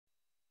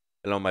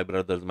Hello, my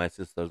brothers, my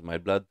sisters, my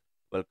blood.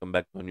 Welcome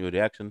back to a new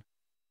reaction.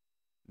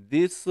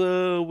 This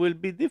will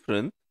be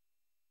different,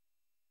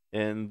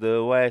 and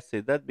why I say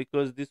that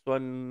because this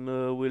one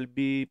will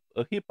be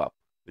a hip hop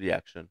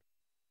reaction,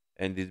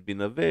 and it's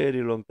been a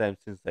very long time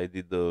since I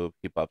did a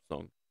hip hop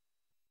song.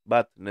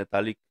 But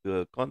NeTalik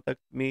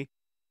contacted me.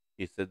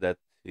 He said that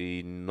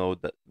he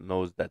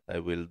knows that I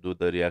will do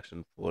the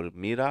reaction for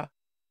Mira,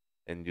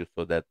 and you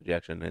saw that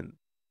reaction, and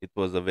it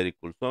was a very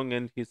cool song.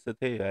 And he said,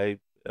 "Hey, I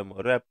am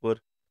a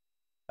rapper.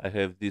 I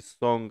have this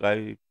song.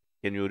 I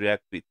Can you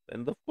react to it?"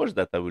 And of course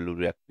that I will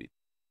react to it.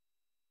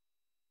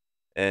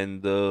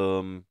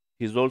 And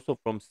he's also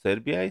from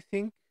Serbia, I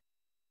think.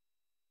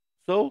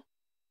 So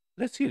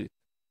let's hear it.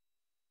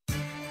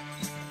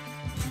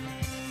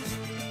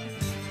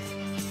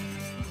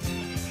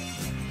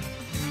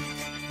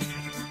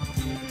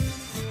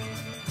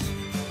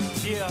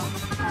 Yeah.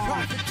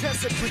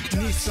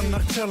 Nisam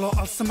Marcello,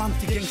 al sam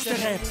anti-gangster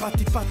rap.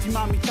 Pati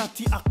mami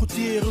tati, ako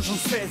ti je ružan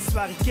svet.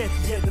 Stvari ket,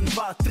 1,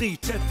 2, 3,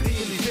 4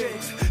 ili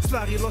 5.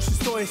 Stvari loše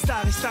stoje,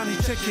 stari stani,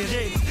 čekaj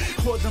red.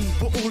 Hodam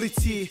po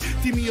ulici,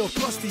 ti mi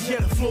oprosti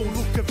jer flow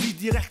luka vi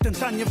direktan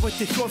Tanja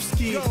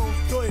Vojtehovski.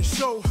 To je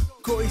show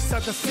koji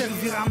sada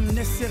serviram,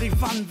 ne seri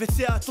van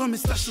WC-a, to me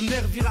strašno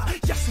nervira.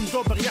 Ja sam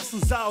dobar, ja sam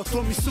zao,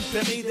 to mi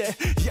super ide.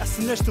 Ja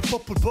sam nešto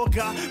poput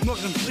Boga,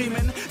 Morgan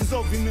Freeman,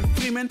 zovi me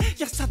Freeman.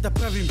 Ja sada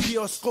pravim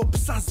bioskop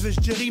sa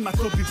zvežđerima,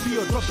 to bi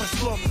bio dobar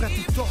sklop.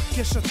 Prati to,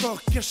 keša tok,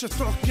 keša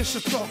tok,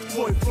 keša tok.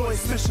 Tvoj flow je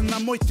smešan, na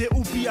moj te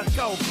ubija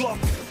kao blok.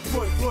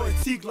 Tvoj flow je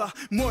cigla,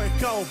 moje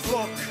kao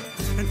blok.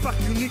 And fuck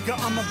you nigga,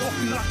 I'm a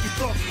walking lucky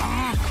top.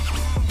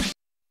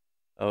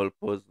 I will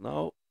pause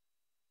now.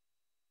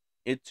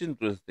 It's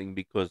interesting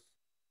because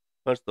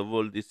first of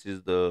all, this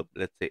is the,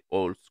 let's say,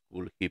 old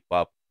school hip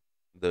hop,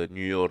 the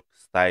New York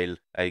style.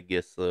 I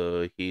guess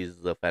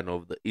he's a fan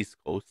of the East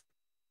Coast,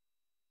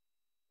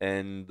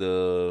 and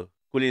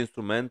cool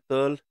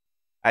instrumental.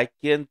 I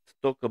can't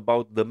talk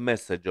about the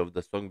message of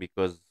the song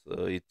because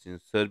it's in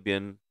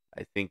Serbian.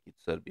 I think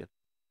it's Serbian,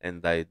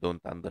 and I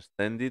don't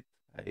understand it.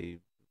 I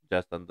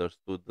just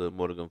understood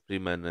Morgan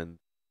Freeman and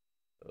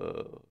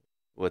uh,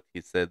 what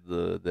he said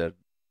there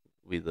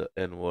with the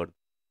N word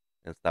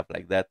and stuff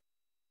like that.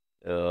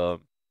 Uh,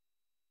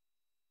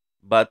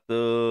 but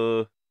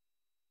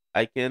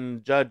I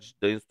can judge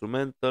the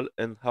instrumental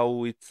and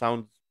how it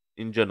sounds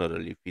in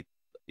general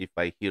if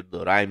I hear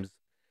the rhymes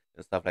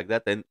and stuff like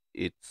that. And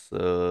it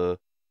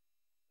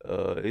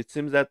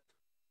seems that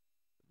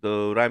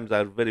the rhymes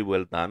are very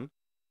well done.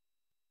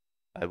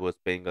 I was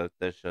paying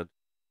attention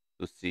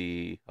to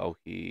see how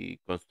he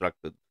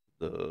constructed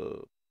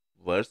the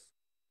verse,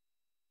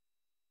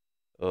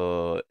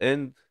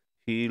 and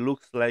he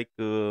looks like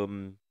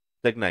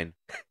Tech Nine,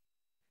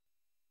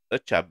 a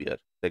chubbier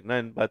Tech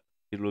Nine, but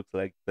he looks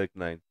like Tech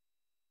Nine,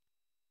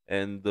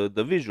 and the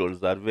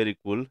visuals are very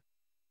cool.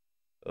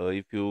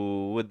 If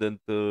you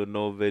wouldn't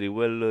know very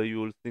well, you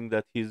will think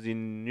that he's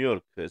in New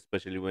York,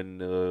 especially when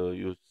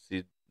you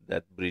see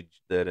that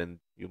bridge there, and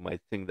you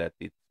might think that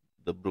it's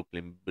the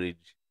Brooklyn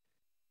Bridge.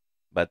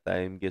 But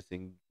I'm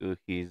guessing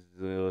he's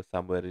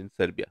somewhere in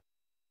Serbia.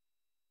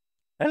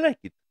 I like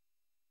it.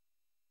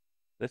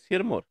 Let's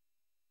hear more.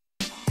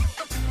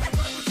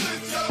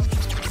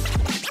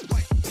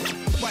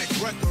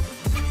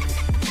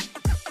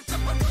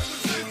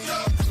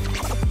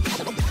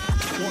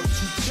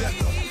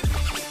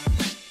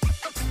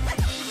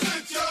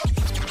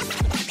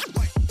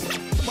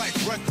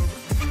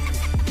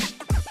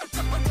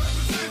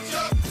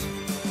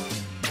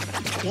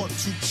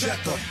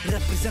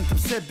 Reprezentam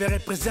sebe,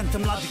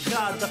 reprezentam mladi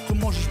grad. Ako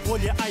možeš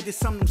bolje, ajde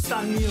sa mnom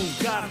stani u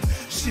gard.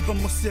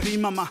 Šibamo se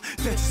rimama,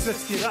 treći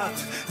svetski rat.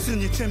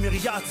 Crnje čemir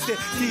jace,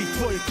 ti i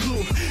tvoj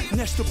crew.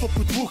 Nešto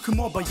poput Vuk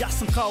moba, ja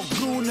sam kao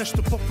Gru.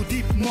 Nešto poput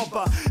Deep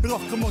moba,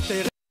 rokamo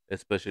taj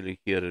Especially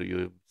here,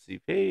 you see,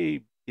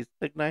 hey, he's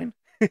Tech Nine.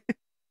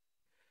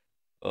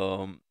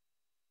 um,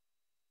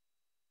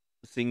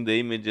 Seeing the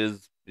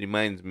images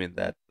reminds me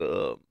that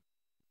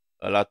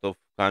a lot of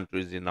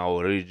countries in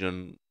our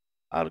region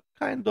are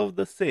kind of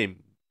the same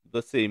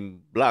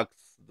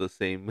blocks, the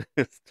same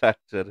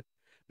structure,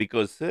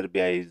 because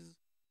Serbia is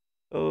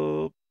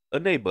uh, a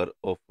neighbor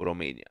of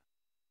Romania.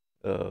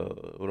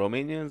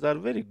 Romanians are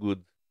very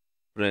good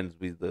friends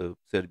with the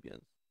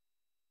Serbians.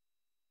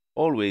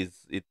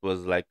 Always, it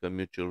was like a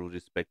mutual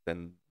respect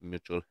and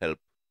mutual help.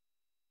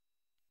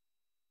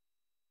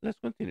 Let's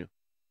continue.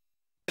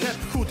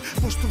 Rap hood,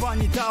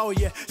 poštovanje dao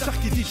je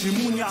svaki DJ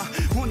munja.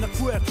 Ona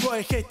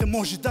koje hejte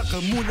može da ga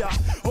mulja.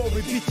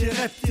 Ovaj bit je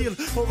reptil,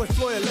 ovo je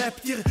tvoje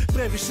leptir.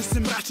 Previše se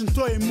mračan,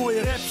 to je moj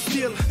rap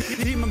stil.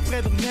 Imam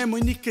predlog,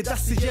 nemoj nikad da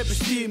se jebe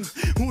s tim.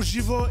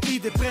 Uživo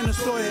ide prenos,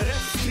 to je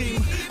rap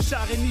stream.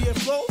 Šaren je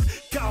flow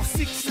kao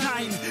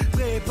 6ix9ine.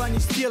 Prejeban je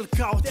stil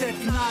kao Tech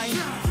 9.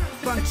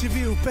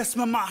 Pančevi u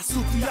pesmama su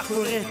ti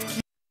jako retki.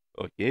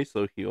 Okay, so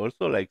he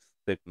also likes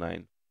Tech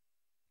 9.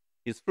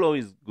 His flow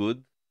is good.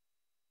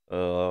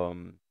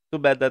 Too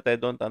bad that I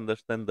don't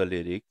understand the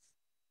lyrics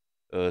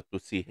to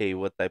see, hey,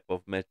 what type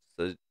of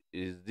message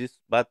is this?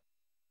 But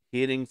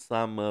hearing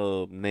some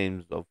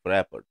names of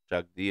rapper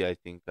Chuck D. I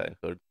think I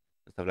heard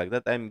and stuff like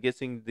that. I'm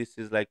guessing this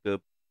is like a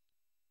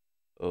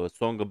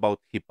song about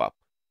hip hop.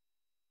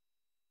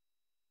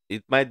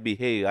 It might be,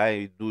 hey,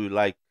 I do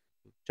like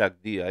Chuck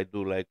D. I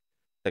do like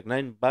Tech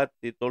Nine, but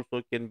it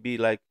also can be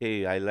like,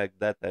 hey, I like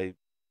that. I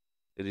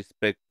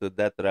respect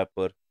that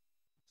rapper.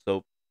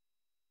 So,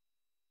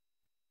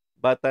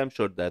 but I'm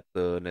sure that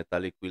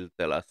NeTalik will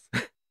tell us.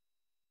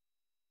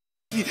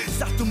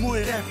 Zato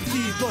moj rap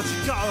ti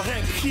dođi kao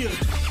rap hir.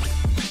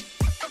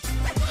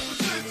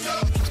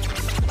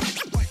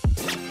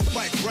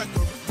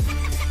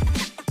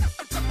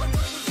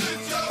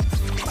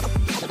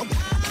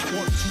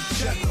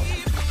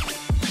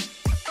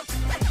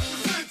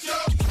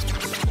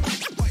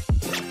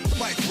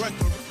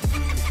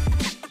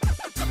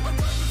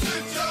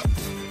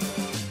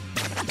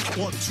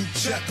 One, two,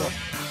 check up.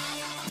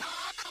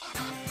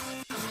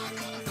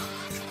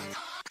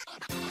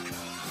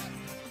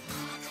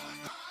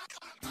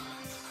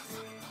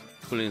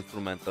 Full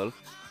instrumental.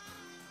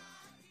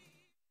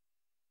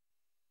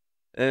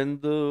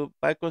 And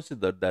I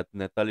consider that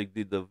NeTalik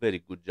did a very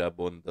good job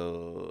on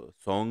the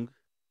song.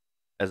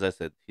 As I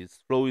said, his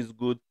flow is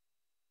good.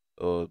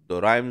 The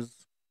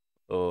rhymes,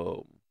 uh,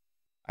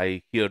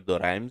 I hear the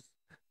rhymes.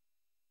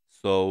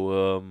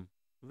 So,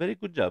 very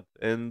good job.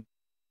 And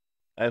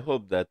I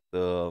hope that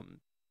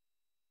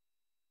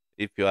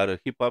if you are a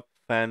hip hop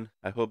fan,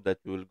 I hope that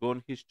you will go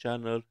on his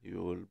channel,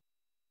 you will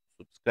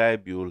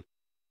subscribe, you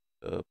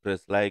will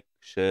press like,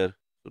 share,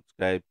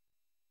 subscribe,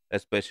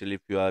 especially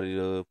if you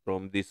are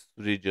from this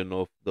region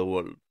of the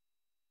world.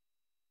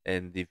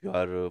 And if you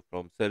are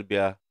from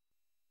Serbia,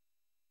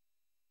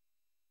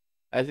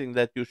 I think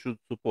that you should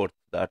support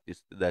the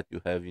artists that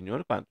you have in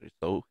your country.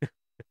 So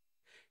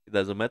it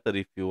doesn't matter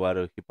if you are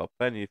a hip hop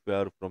fan, if you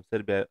are from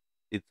Serbia,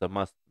 it's a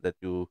must that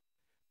you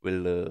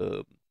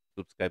will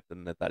subscribe to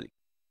NeTalik.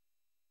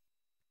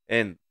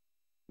 And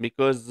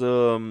because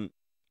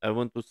I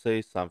want to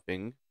say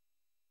something,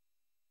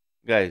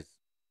 guys.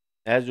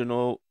 As you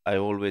know, I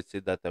always say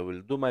that I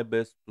will do my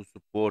best to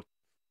support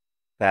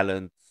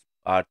talents,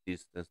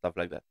 artists, and stuff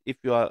like that. If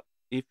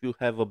you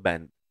have a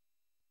band,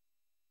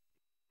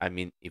 I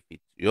mean, if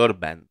it's your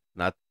band,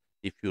 not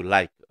if you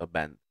like a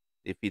band.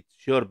 If it's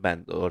your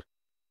band or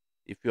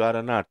if you are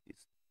an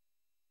artist,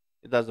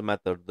 it doesn't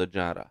matter the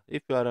genre.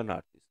 If you are an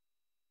artist,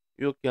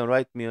 you can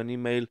write me an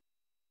email,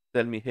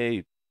 tell me,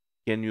 hey,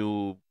 can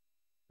you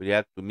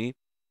react to me?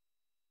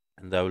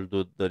 And I will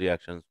do the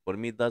reactions. For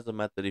me, it doesn't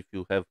matter if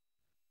you have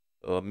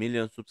a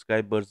million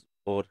subscribers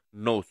or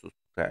no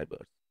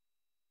subscribers.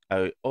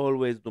 I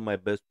always do my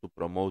best to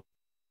promote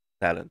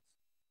talents.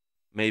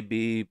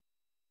 Maybe,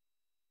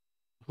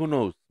 who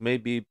knows,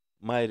 maybe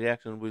my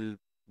reaction will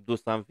do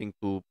something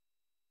to,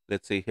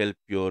 let's say, help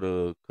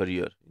your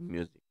career in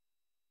music.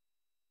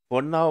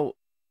 For now,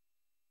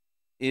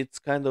 it's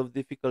kind of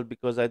difficult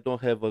because I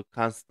don't have a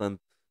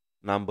constant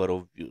number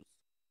of views.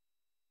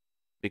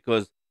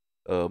 Because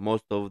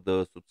most of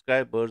the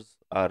subscribers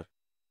are,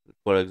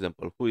 for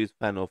example, who is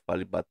fan of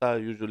Alibata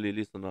usually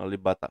listen to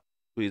Alibata.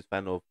 Who is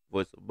fan of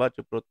Voice of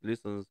Bacheprot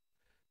listens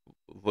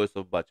Voice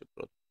of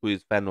Bacheprot. Who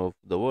is fan of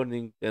The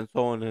Warning, and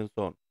so on and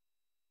so on.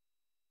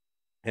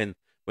 And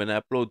when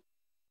I upload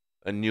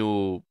a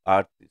new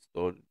artist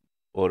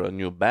or a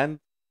new band,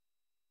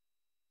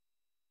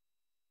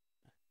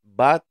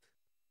 but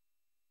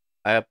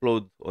I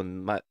upload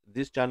on my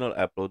this channel,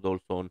 I upload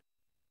also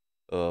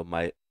on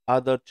my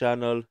other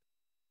channel,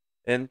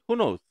 and who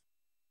knows,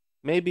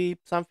 maybe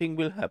something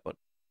will happen.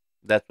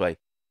 That's why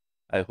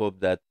I hope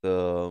that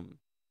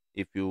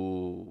if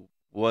you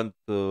want,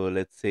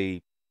 let's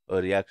say,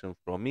 a reaction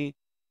from me,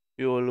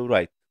 you will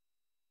write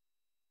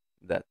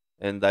that,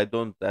 and I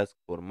don't ask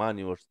for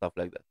money or stuff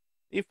like that.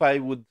 If I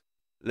would,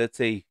 let's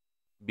say,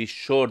 be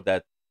sure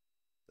that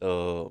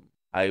uh,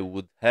 I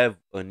would have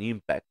an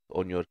impact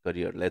on your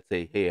career. Let's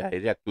say, hey, I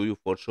react to you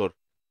for sure.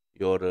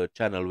 Your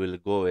channel will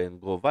go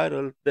and go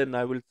viral. Then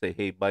I will say,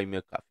 hey, buy me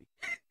a coffee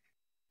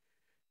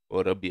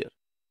or a beer,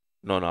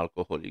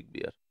 non-alcoholic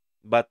beer.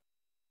 But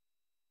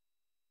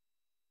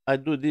I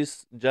do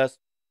this just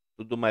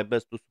to do my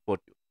best to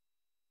support you.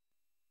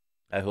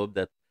 I hope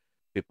that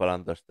people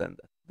understand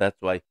that.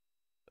 That's why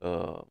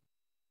uh,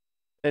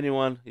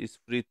 anyone is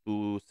free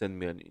to send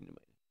me an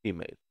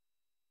email.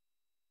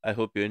 I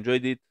hope you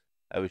enjoyed it.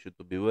 I wish you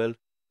to be well,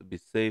 to be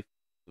safe,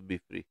 to be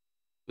free.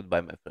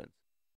 Goodbye, my friends.